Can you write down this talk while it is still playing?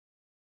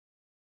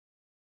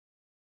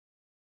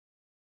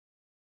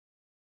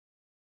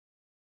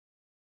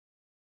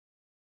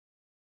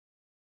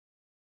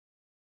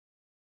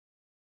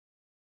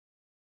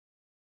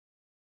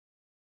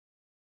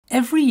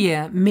Every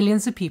year,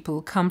 millions of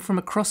people come from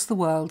across the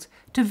world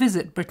to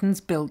visit Britain's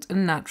built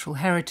and natural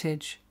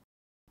heritage.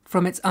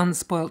 From its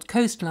unspoilt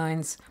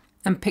coastlines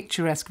and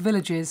picturesque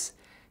villages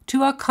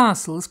to our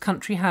castles,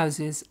 country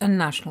houses and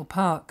national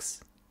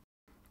parks.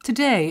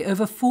 Today,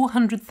 over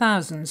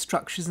 400,000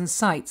 structures and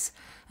sites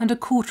and a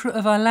quarter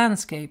of our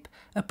landscape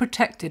are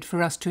protected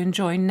for us to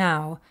enjoy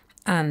now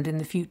and in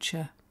the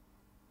future.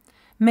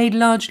 Made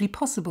largely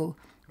possible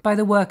by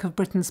the work of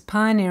Britain's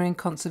pioneering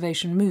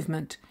conservation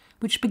movement,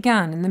 which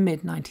began in the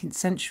mid-19th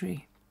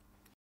century.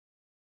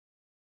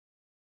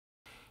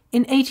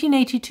 In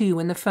 1882,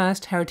 when the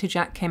first Heritage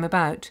Act came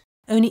about,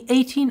 only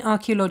 18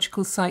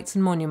 archaeological sites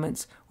and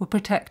monuments were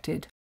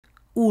protected,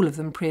 all of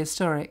them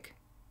prehistoric.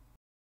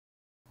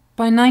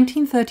 By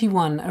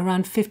 1931,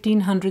 around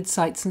 1,500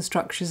 sites and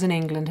structures in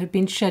England had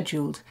been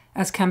scheduled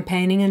as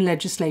campaigning and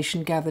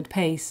legislation gathered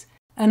pace,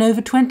 and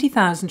over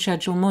 20,000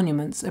 scheduled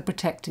monuments are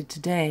protected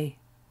today.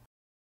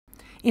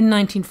 In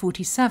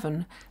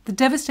 1947, the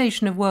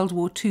devastation of World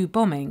War II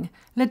bombing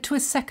led to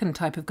a second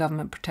type of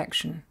government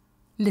protection,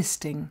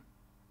 listing.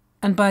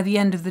 And by the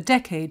end of the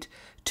decade,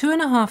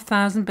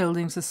 2,500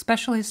 buildings of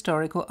special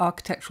historic or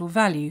architectural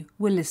value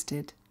were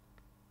listed.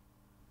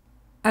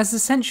 As the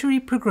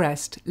century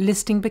progressed,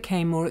 listing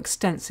became more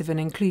extensive and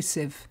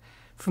inclusive,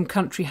 from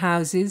country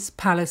houses,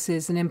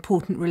 palaces and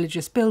important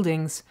religious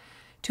buildings,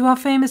 to our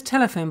famous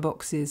telephone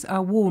boxes,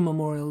 our war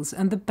memorials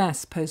and the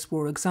best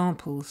post-war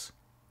examples.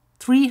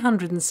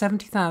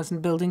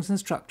 370,000 buildings and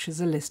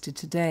structures are listed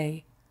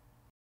today.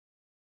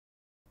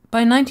 By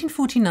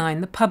 1949,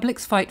 the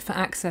public's fight for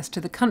access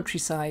to the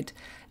countryside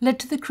led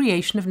to the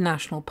creation of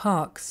national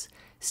parks,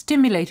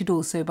 stimulated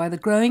also by the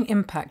growing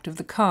impact of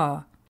the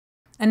car,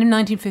 and in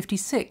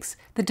 1956,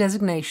 the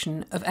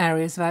designation of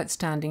areas of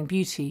outstanding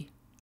beauty.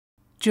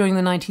 During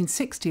the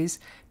 1960s,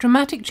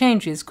 dramatic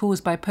changes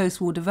caused by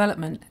post-war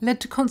development led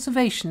to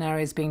conservation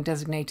areas being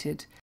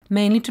designated,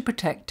 mainly to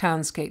protect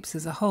townscapes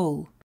as a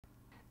whole.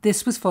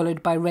 This was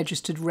followed by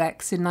registered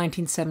recs in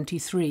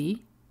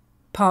 1973,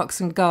 parks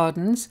and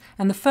gardens,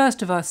 and the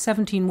first of our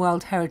 17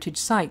 World Heritage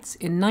Sites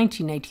in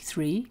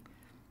 1983,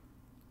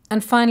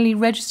 and finally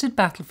registered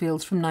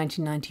battlefields from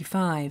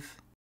 1995.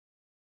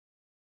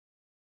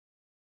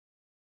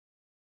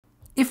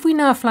 If we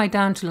now fly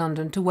down to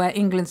London to where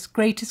England's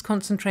greatest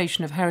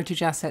concentration of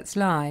heritage assets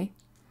lie,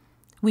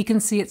 we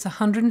can see its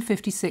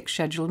 156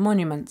 scheduled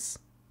monuments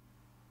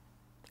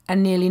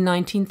and nearly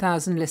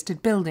 19,000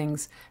 listed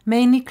buildings,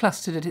 mainly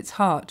clustered at its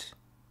heart.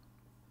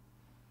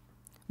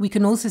 We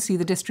can also see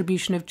the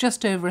distribution of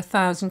just over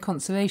 1,000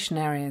 conservation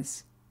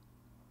areas,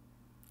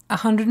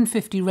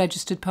 150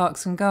 registered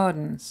parks and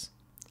gardens,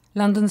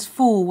 London's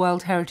 4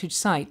 World Heritage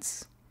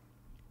Sites,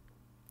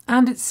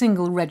 and its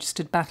single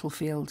registered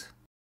battlefield.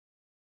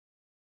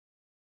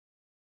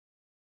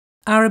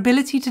 Our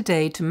ability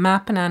today to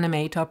map and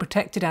animate our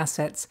protected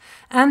assets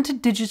and to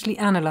digitally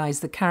analyse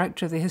the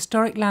character of the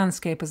historic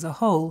landscape as a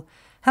whole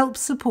helps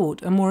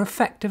support a more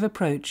effective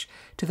approach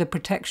to the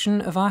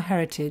protection of our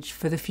heritage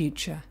for the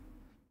future.